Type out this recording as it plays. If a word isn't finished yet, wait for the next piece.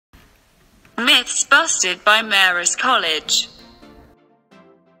Myths busted by Marist College.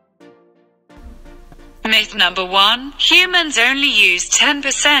 Myth number 1. Humans only use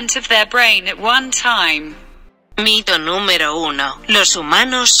 10% of their brain at one time. Mito número 1. Los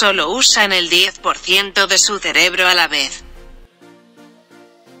humanos solo usan el 10% de su cerebro a la vez.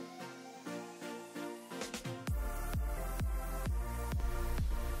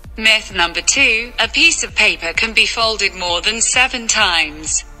 Myth number 2. A piece of paper can be folded more than 7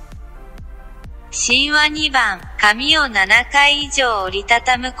 times. 神話2番、紙を7回以上折りた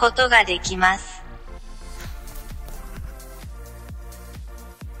たむことができます。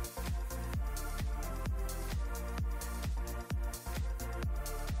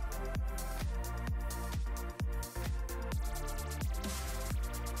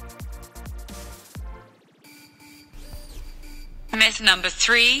Myth number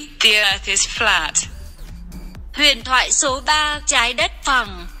 3. The Earth is flat. Huyền thoại số 3. Trái đất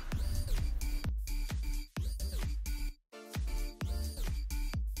phẳng.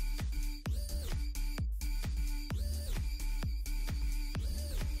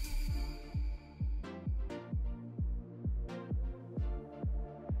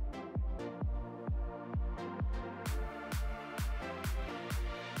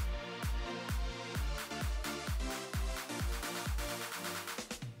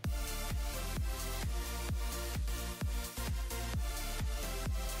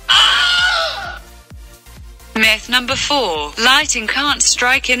 Myth number 4. Lightning can't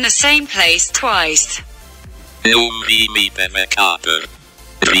strike in the same place twice. Non mi peccator.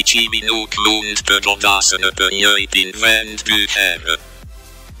 Ricimi no klund bedodasene bejöjt in vend du herre.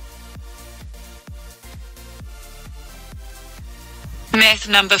 Myth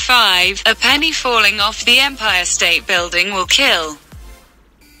number 5. A penny falling off the Empire State Building will kill.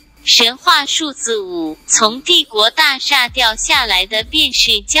 神话数字5，从帝国大厦掉下来的便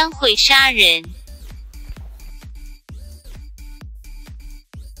是将会杀人。